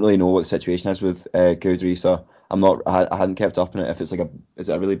up. I don't really know what the situation is with Gudrisa. I hadn't kept up on it. If it's is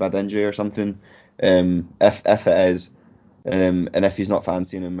it a really bad injury or something? If it is, and if he's not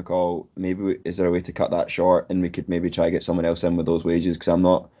fancying him, McCall, maybe is there a way to cut that short and we could maybe try to get someone else in with those wages? Because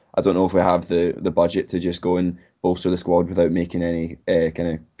I don't know if we have the budget to just go and bolster the squad without making any kind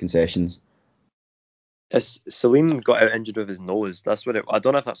of concessions. Salim got out injured with his nose. That's what I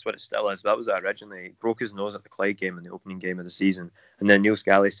don't know if that's what it still is. But that was it originally. He broke his nose at the Clyde game in the opening game of the season, and then Neil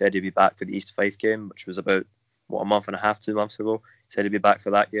Scally said he'd be back for the East Fife game, which was about a month and a half, 2 months ago. He said he'd be back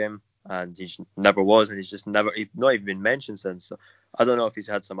for that game, and he never was, and he's not even been mentioned since. So I don't know if he's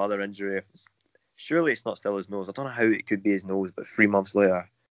had some other injury. Surely it's not still his nose. I don't know how it could be his nose, but 3 months later.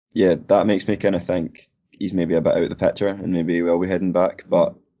 Yeah, that makes me kind of think he's maybe a bit out of the picture, and maybe he will be heading back,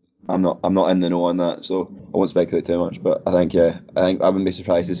 but I'm not in the know on that, so I won't speculate too much. But I think I wouldn't be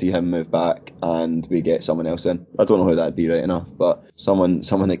surprised to see him move back and we get someone else in. I don't know who that'd be right enough, but someone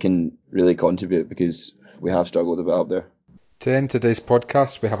that can really contribute, because we have struggled a bit up there. To end today's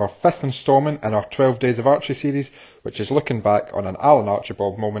podcast, we have our 5th instalment in our 12 Days of Archie series, which is looking back on an Alan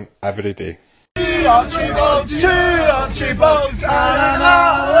Archibald moment every day. 2 Archibalds, 2 Archibalds, and an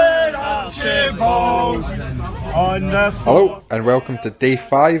Alan Archibald. Hello and welcome to day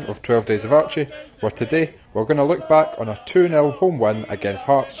 5 of 12 Days of Archie, where today we're going to look back on a 2-0 home win against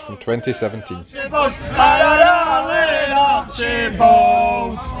Hearts from 2017. On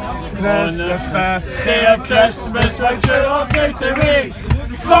the 5th day of Christmas, when true or victory,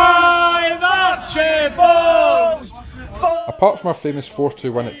 5 Archibalds! Apart from our famous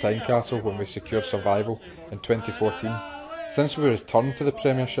 4-2 win at Tynecastle when we secured survival in 2014, since we returned to the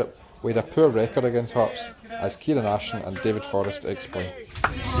Premiership, we had a poor record against Hearts, as Kieran Ashton and David Forrest explain.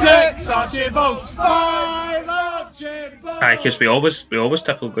 6 Archibalds, 5 Archibalds! Because we always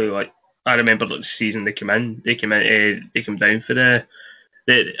typically, I remember the season they came down for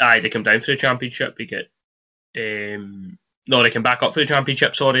they come down for the Championship. They get they came back up for the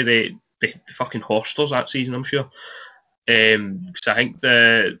Championship. Sorry, they fucking horsed us that season, I'm sure. Because I think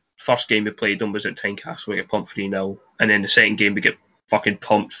the first game we played them was at Tynecastle. We get pumped 3-0, and then the second game we get fucking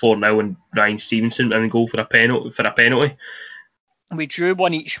pumped 4-0, and Ryan Stevenson and goal for a penalty. We drew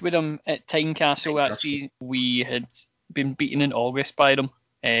 1 each with them at Tynecastle that season. We had been beaten in August by them.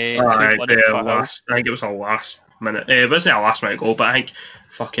 I think it was our last minute. It wasn't our last minute goal, but I think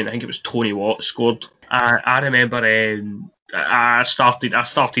it was Tony Watt scored. I remember I started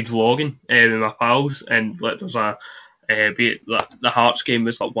vlogging with my pals, and there's the Hearts game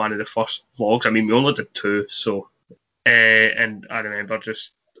was one of the first vlogs. I mean, we only did 2, so and I remember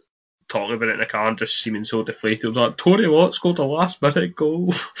just talking about it in the car and just seeming so deflated. It was like, Tony Watt scored a last minute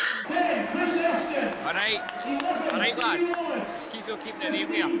goal. Alright lads, Keys keeping it real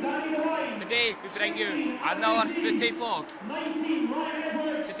here. Today we bring you another footy vlog.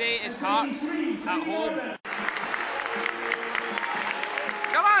 Today is Hearts at home.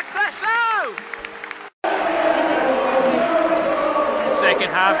 Come on, Thistle! The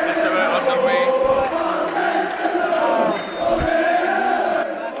second half just about underway.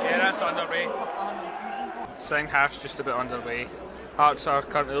 Yeah, that's underway. Second half's just about underway. Hearts are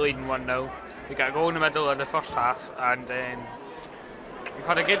currently leading 1-0. We got a goal in the middle of the first half, and we've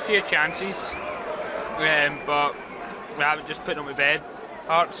had a good few chances, but we haven't just put them to bed.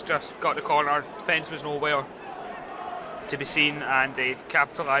 Hearts just got the corner, defence was nowhere to be seen, and they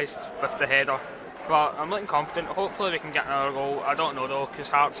capitalised with the header. But I'm looking confident. Hopefully we can get another goal. I don't know though, because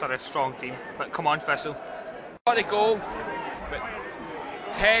Hearts are a strong team. But come on, Thistle. Got the goal, but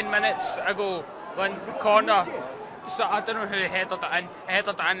 10 minutes ago, when corner. So I don't know who headed it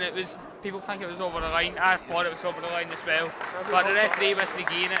in. It was, people think it was over the line. I thought it was over the line as well. But the referee wasn't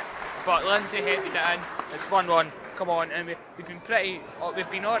getting it. But Lindsay headed it in. It's 1-1. Come on, and we've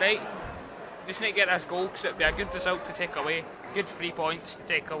been alright. Just need to get this goal, because it'd be a good result to take away. Good 3 points to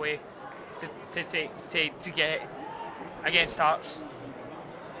take away. To get against Hearts.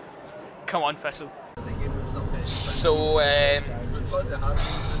 Come on, Thistle. So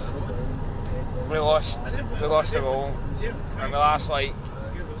we lost the goal in the last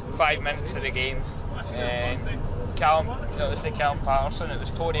 5 minutes of the game. It was Callum Patterson. It was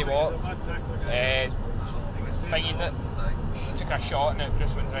Tony Watt. Finged it. Took a shot and it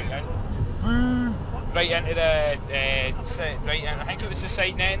just went right in. Right into I think it was the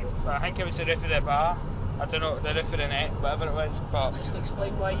side net, but I think it was the roof of the bar. I don't know, the roof of the net, whatever it was. But just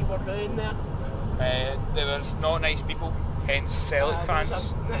explain why you were doing that. There was not nice people against Celtic fans.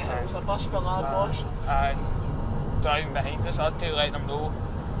 It was a bus for lad washed. And down behind us, I had to let them know.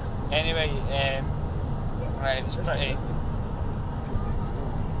 Anyway, it was pretty.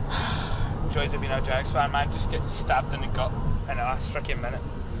 Joys of being a Jags fan, man. Just get stabbed in the gut in a freaking minute.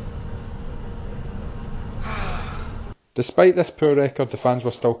 Despite this poor record, the fans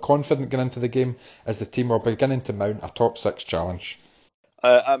were still confident going into the game as the team were beginning to mount a top 6 challenge.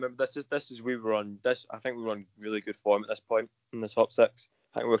 I remember we were on this. I think we were on really good form at this point in the top 6.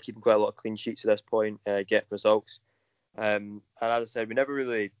 I think we were keeping quite a lot of clean sheets at this point, getting results. And as I said, we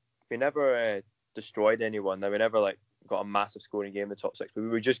never destroyed anyone. We never got a massive scoring game in the top 6, but we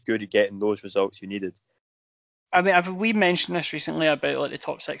were just good at getting those results you needed. I mean, we mentioned this recently about the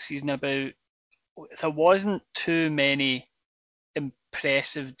top 6 season, about there wasn't too many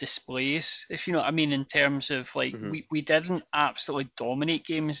impressive displays, if you know what I mean, in terms of we didn't absolutely dominate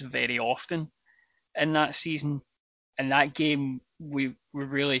games very often in that season. In that game, we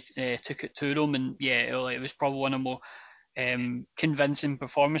really took it to them, and it was probably one of the more convincing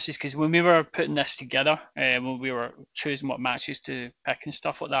performances, because when we were putting this together, when we were choosing what matches to pick and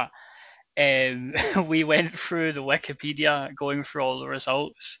stuff like that, we went through the Wikipedia, going through all the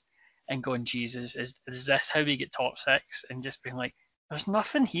results and going, Jesus, is this how we get top 6? And just being like, there's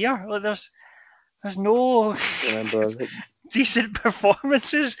nothing here. There's no decent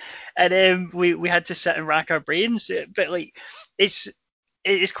performances, and we had to sit and rack our brains. But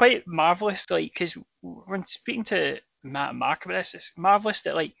it's quite marvelous, because when speaking to Matt and Mark about this, it's marvelous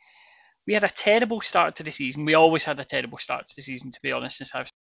that we had a terrible start to the season. We always had a terrible start to the season, to be honest, since I've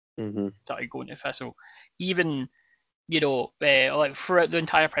started going to Thistle. Even throughout the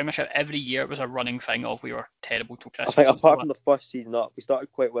entire Premiership, every year it was a running thing of we were terrible till Christmas. I think apart from the first season up, we started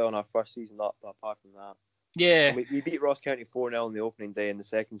quite well in our first season up, but apart from that, yeah, we beat Ross County 4-0 on the opening day in the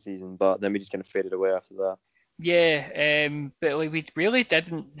second season, but then we just kind of faded away after that. Yeah, but we really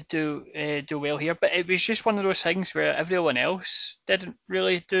didn't do well here. But it was just one of those things where everyone else didn't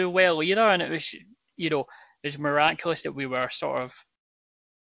really do well either, and it was it was miraculous that we were sort of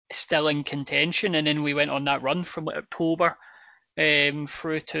still in contention, and then we went on that run from October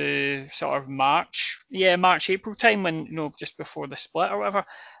through to sort of March, April time, when just before the split or whatever,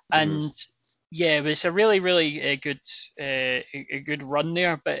 and it was a really really good run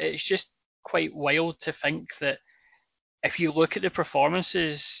there. But it's just quite wild to think that if you look at the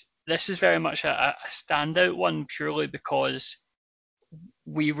performances, this is very much a standout one, purely because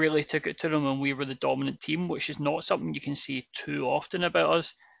we really took it to them and we were the dominant team, which is not something you can say too often about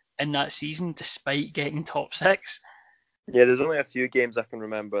us in that season, despite getting top 6. Yeah, there's only a few games I can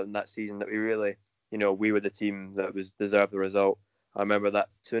remember in that season that we really, we were the team that deserved the result. I remember that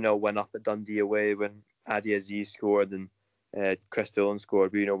 2-0 win up at Dundee away when Adi Aziz scored and Chris Doolan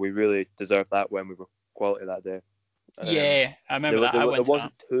scored. We really deserved that win. We were quality that day. I remember that. There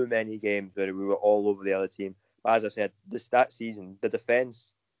wasn't too many games where we were all over the other team. But as I said, that season, the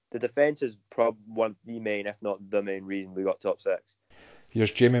defence is probably one of the main, if not the main reason we got top 6.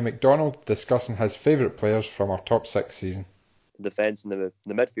 Here's Jamie McDonald discussing his favourite players from our top 6 season. The defence and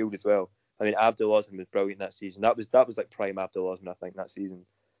the midfield as well. I mean, Abdul Osman was brilliant that season. That was like prime Abdul Osman, I think, that season.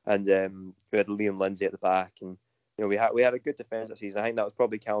 And we had Liam Lindsay at the back, and we had a good defence that season. I think that was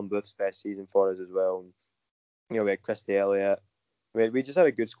probably Callum Booth's best season for us as well. And, we had Christy Elliott. We just had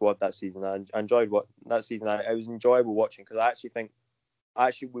a good squad that season. I enjoyed that season. It was enjoyable watching, because I actually think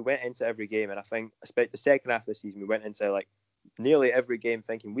we went into every game, and I think the second half of the season we went into nearly every game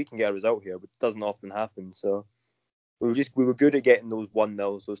thinking we can get a result here, but it doesn't often happen. So we were good at getting those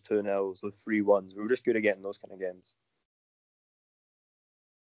 1-0s, those 2-0s, those 3-1s. We were just good at getting those kind of games.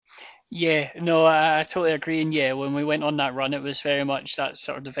 Yeah, no, I totally agree. And when we went on that run, it was very much that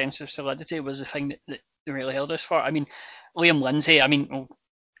sort of defensive solidity was the thing that really held us for. I mean, Liam Lindsay,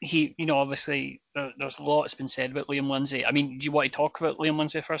 he, obviously there's a lot that's been said about Liam Lindsay. I mean, do you want to talk about Liam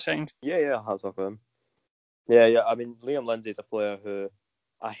Lindsay for a second? Yeah, I'll talk about him. Yeah. I mean, Liam Lindsay's a player who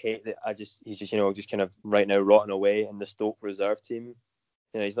I hate that he's just kind of right now rotting away in the Stoke reserve team.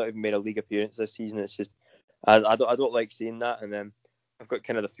 He's not even made a league appearance this season. It's just I don't like seeing that. And then I've got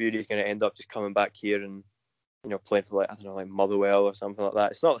kind of the fear he's going to end up just coming back here and playing for like Motherwell or something like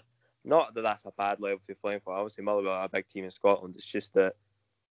that. It's not that that's a bad level to be playing for. Obviously Motherwell are a big team in Scotland. It's just that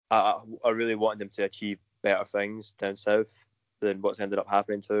I really wanted them to achieve better things down south than what's ended up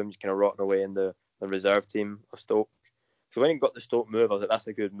happening to him. Just kind of rotting away in the reserve team of Stoke. So when he got the Stoke move, I was like, that's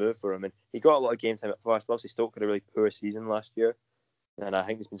a good move for him. And he got a lot of game time at first, but obviously Stoke had a really poor season last year. And I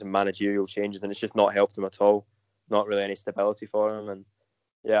think there's been some managerial changes, and it's just not helped him at all. Not really any stability for him. And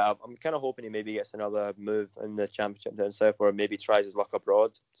yeah, I'm kind of hoping he maybe gets another move in the Championship down south, or maybe tries his luck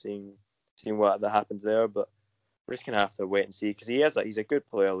abroad, seeing what that happens there. But we're just gonna have to wait and see, because he's a good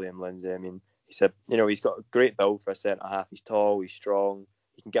player, Liam Lindsay. I mean, he's got a great build for a centre half. He's tall, he's strong,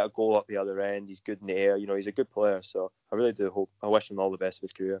 he can get a goal up the other end. He's good in the air. He's a good player. So I really do hope. I wish him all the best of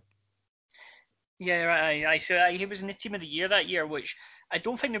his career. Yeah, right. So he was in the team of the year that year, which I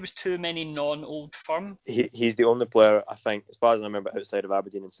don't think there was too many non-Old Firm. He's the only player, I think, as far as I remember, outside of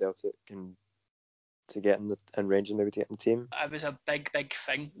Aberdeen and Celtic, to get in and Rangers maybe to get in the team. It was a big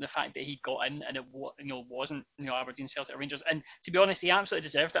thing, the fact that he got in and it wasn't Aberdeen, Celtic, Rangers. And to be honest, he absolutely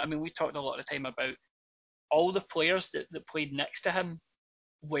deserved it. I mean, we talked a lot of the time about all the players that played next to him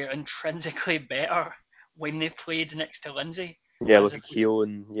were intrinsically better when they played next to Lindsay. Yeah, look at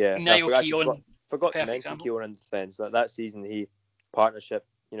Keown. Yeah, Niall Keown. Forgot to mention Keown in defence. That season, his partnership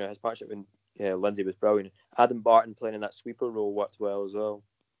with Lindsay was brilliant. Adam Barton playing in that sweeper role worked well as well.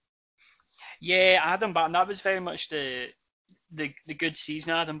 Yeah, Adam Barton. That was very much the good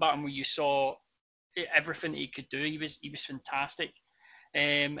season, Adam Barton, where you saw everything he could do. He was fantastic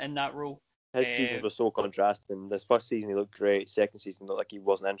in that role. His seasons were so contrasting. This first season he looked great. Second season looked like he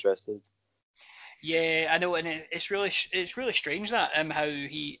wasn't interested. Yeah, I know, and it's really strange that how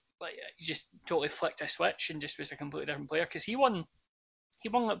he just totally flicked a switch and just was a completely different player, because he won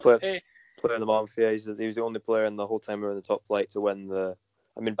player of the month. Yeah, he was the only player in the whole time we were in the top flight to win the.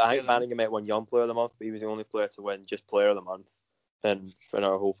 I mean, Banningham might won Young Player of the Month, but he was the only player to win just Player of the Month in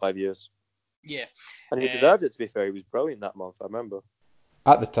our whole 5 years. Yeah, and he deserved it, to be fair. He was brilliant that month, I remember.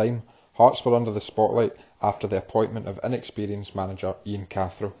 At the time, Hearts were under the spotlight after the appointment of inexperienced manager Ian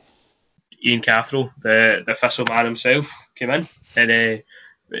Cathro. Ian Cathro, the Thistle man himself, came in, and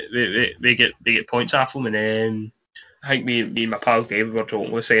we get points off him, and I think me and my pal David were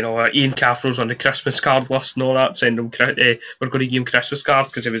talking, saying, Ian Cathro's on the Christmas card list and all that, send him, we're going to give him Christmas cards,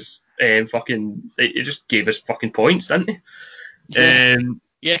 because it was it just gave us fucking points, didn't it?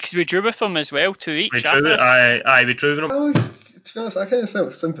 Yeah, because we drew with them as well, 2 each. We drew with them. To be honest, I kind of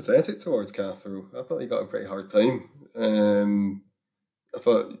felt sympathetic towards Cathro. I thought he got a pretty hard time. I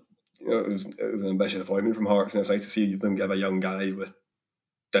thought it was an ambitious appointment from Hearts, and it's nice to see them give a young guy with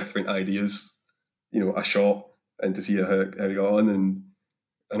different ideas, a shot, and to see how he got on. And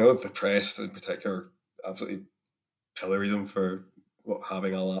I know the press in particular absolutely pilloried him for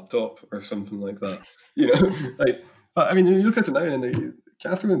having a laptop or something like that. But I mean, you look at it now, and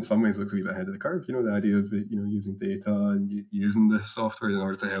Cathro in some ways looks a wee bit ahead of the curve. The idea of using data and using the software in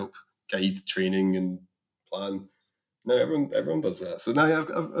order to help guide training and plan. Now everyone does that. So now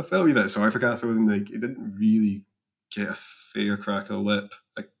I felt a wee bit sorry for Cathro, and he didn't really get a fair crack of the whip,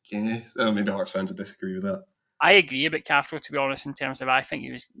 I guess. Maybe Hearts fans would disagree with that. I agree about Cathro, to be honest, in terms of I think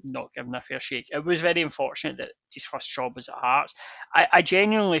he was not given a fair shake. It was very unfortunate that his first job was at Hearts. I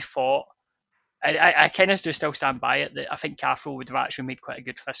genuinely thought, I kind of do still stand by it, that I think Cathro would have actually made quite a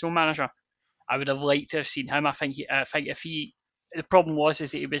good Thistle manager. I would have liked to have seen him. I think if he, the problem was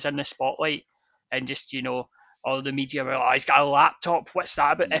that he was in the spotlight, and just all the media were he's got a laptop, what's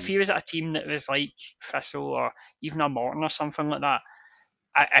that about? If he was at a team that was like Thistle or even a Morton or something like that,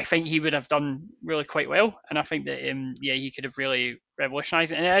 I think he would have done really quite well, and I think that he could have really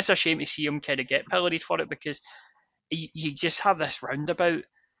revolutionised it. And it is a shame to see him kind of get pilloried for it, because you just have this roundabout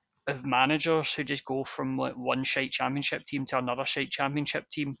of managers who just go from like one shite championship team to another shite championship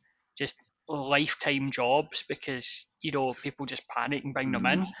team, just lifetime jobs, because people just panic and bring them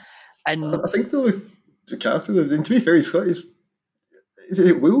in. And I think though, Cathro, and to be fair, he's is it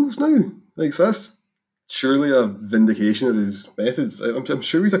at Wolves now? Like, so that's surely a vindication of his methods. I'm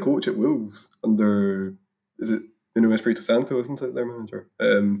sure he's a coach at Wolves under, is it Espirito Santo, isn't it, their manager?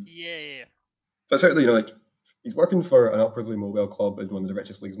 Yeah. But certainly, he's working for an upwardly mobile club in one of the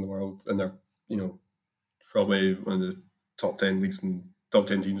richest leagues in the world, and they're, probably one of the top 10 leagues and top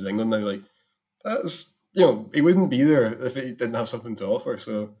 10 teams in England now. That's, he wouldn't be there if he didn't have something to offer.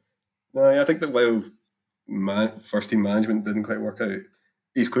 So, I think that while first team management didn't quite work out,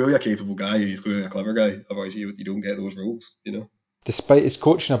 he's clearly a capable guy. He's clearly a clever guy. Otherwise, you don't get those roles, Despite his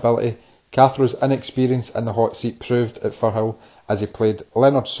coaching ability, Cathro's inexperience in the hot seat proved at Firhill as he played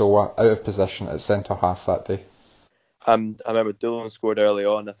Leonard Soa out of position at centre half that day. I remember Doolan scored early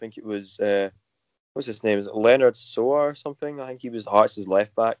on. I think it was what's his name? Is it Leonard Soa or something? I think he was Hearts'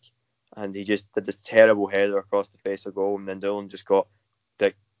 left back, and he just did this terrible header across the face of goal, and then Doolan just brought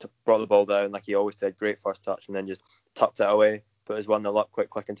the ball down like he always did. Great first touch, and then just tucked it away. Put his 1-0 up quick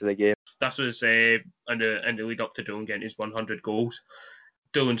into the game. This was in the lead up to Doolan getting his 100 goals.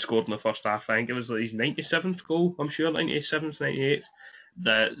 Doolan scored in the first half. I think it was his 97th goal. I'm sure 97th, 98th.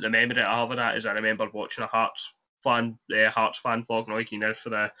 The memory I have of that is I remember watching a Hearts fan vlog nogging out for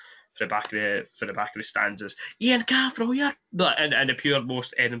the back of the stands as Ian Cathro, yeah, in the pure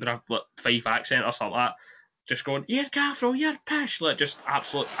most Edinburgh 5 accent or something like that. just going, Ian Cathro, you're pish, like just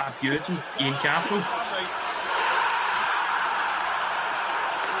absolute abusing Ian Cathro.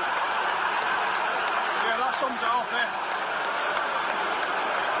 Yeah, that sums it up, eh?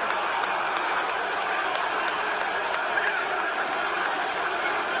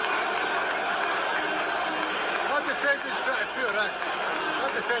 That defence is pretty poor, eh?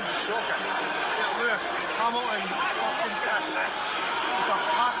 That defence is shocking. Yeah, Lewis Hamilton fucking piss. He's a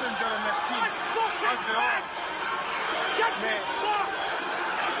passenger in this team. Let's be honest. Mate.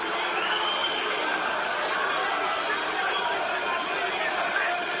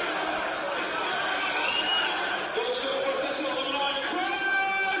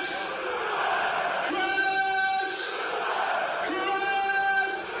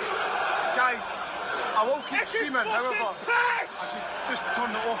 Guys, I will keep screaming, however, I should just turn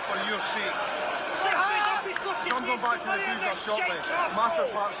it off for your sake. John, going back to the Boozer shortly.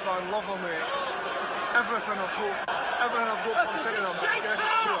 Massive Hearts fan, love them, mate. Everything I've got from sitting on my guess is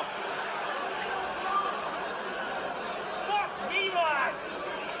poor. Fuck me, man!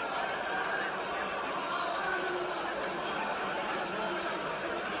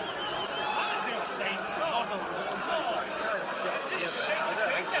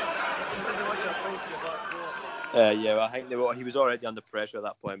 Yeah, I think he was already under pressure at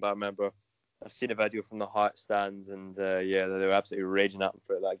that point, but I remember I've seen a video from the Hearts stands, and they were absolutely raging at him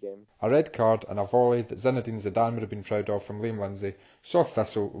throughout that game. A red card and a volley that Zinedine Zidane would have been proud of from Liam Lindsay saw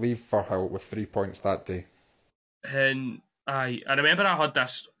Thistle leave Firhill with 3 points that day. And I remember I had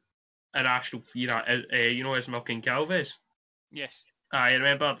this irrational fear as Milton Galvez. Yes. I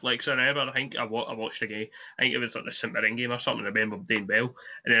remember, I think I watched a game. I think it was like the St Mirren game or something. I remember doing well,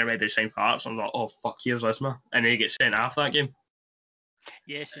 and then I remember he signed for Hearts, and I was like, oh fuck, here's Lisma, and then he gets sent off that game.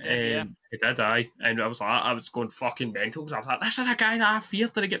 Yes, he did. Yeah. He did, aye. And I was going fucking mental because I was like, this is a guy that I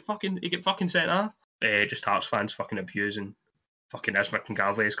feared that he get fucking sent off. Just Hearts fans fucking abusing fucking Ismac and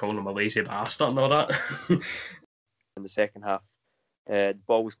Galvez, calling him a lazy bastard and all that. In the second half, the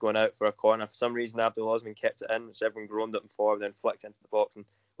ball was going out for a corner. For some reason, Abdul Osman kept it in, which everyone groaned at him for, then flicked into the box. And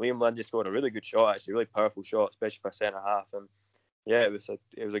Liam Lindsay scored a really good shot, actually, a really powerful shot, especially for centre half. And yeah, it was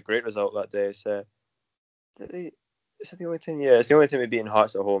a great result that day. So, it's the only time. Yeah, it's the only time we beaten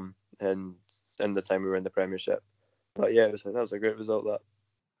Hearts at home, and in the time we were in the Premiership. But yeah, that was a great result. That.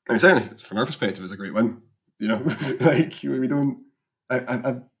 I mean, certainly from our perspective, it's a great win. You know, like we don't.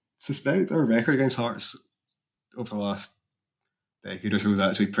 I suspect our record against Hearts over the last decade or so is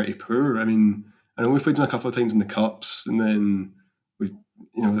actually pretty poor. I mean, I know we've played them a couple of times in the cups, and then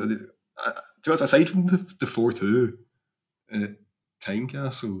aside from the 4-2 at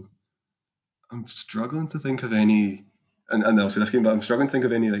Tynecastle, I'm struggling to think of any. And obviously this game, but I'm struggling to think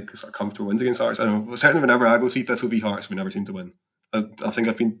of any sort of comfortable wins against Hearts. I don't know. Certainly, whenever I go see Thistle v Hearts, we never seem to win. I think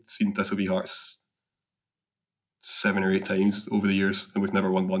I've been seeing Thistle v Hearts 7 or 8 times over the years, and we've never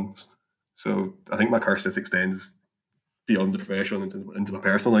won once. So I think my curse just extends beyond the professional into my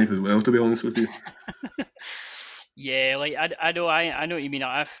personal life as well, to be honest with you. Yeah, like I know what you mean.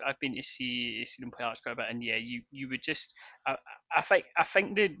 I've been to see them play Hearts quite a bit, and yeah, you would just I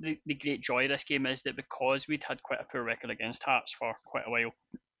think the great joy of this game is that because we'd had quite a poor record against Hearts for quite a while,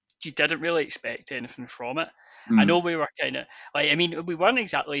 you didn't really expect anything from it. I know we were kind of we weren't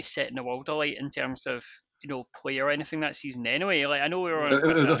exactly setting the world alight in terms of play or anything that season anyway. Like I know we were on it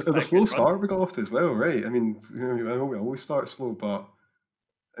was a slow start we got off to as well, right? I mean, I know we always start slow, but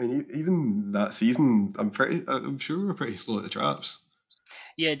I mean, even that season, I'm sure we were pretty slow at the traps.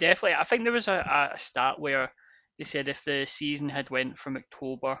 Yeah, definitely. I think there was a stat where they said if the season had went from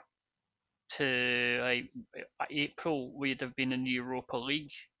October to April, we'd have been in the Europa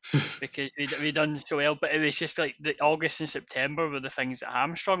League because we'd done so well. But it was just like the August and September were the things that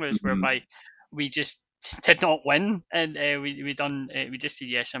hamstrung us, whereby we just did not win, and we just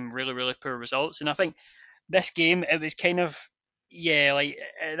did some really really poor results. And I think this game it was kind of like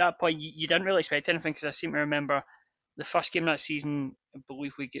at that point you didn't really expect anything because I seem to remember the first game that season I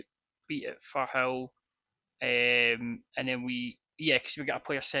believe we get beat at Firhill, and then because we got a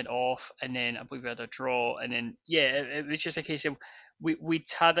player sent off, and then I believe we had a draw, and then it was just a case of we'd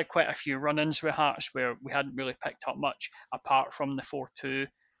had quite a few run-ins with Hearts where we hadn't really picked up much apart from the 4-2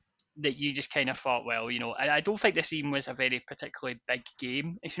 that you just kind of thought, well, I don't think this even was a very particularly big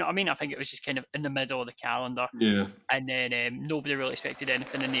game, if you know what I mean. I think it was just kind of in the middle of the calendar. Yeah. And then nobody really expected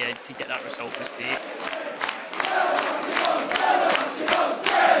anything in the end. To get that result was great.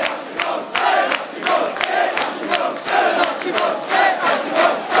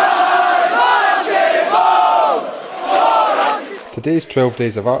 Today's 12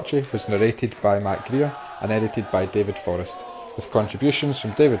 Days of Archie was narrated by Matt Greer and edited by David Forrest. with contributions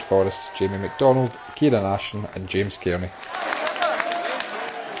from David Forrest, Jamie McDonald, Kieran Ashton and James Kearney.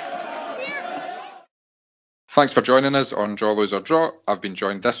 Thanks for joining us on Draw, Lose or Draw. I've been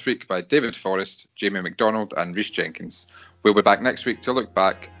joined this week by David Forrest, Jamie McDonald and Rhys Jenkins. We'll be back next week to look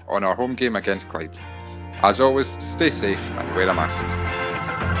back on our home game against Clyde. As always, stay safe and wear a mask.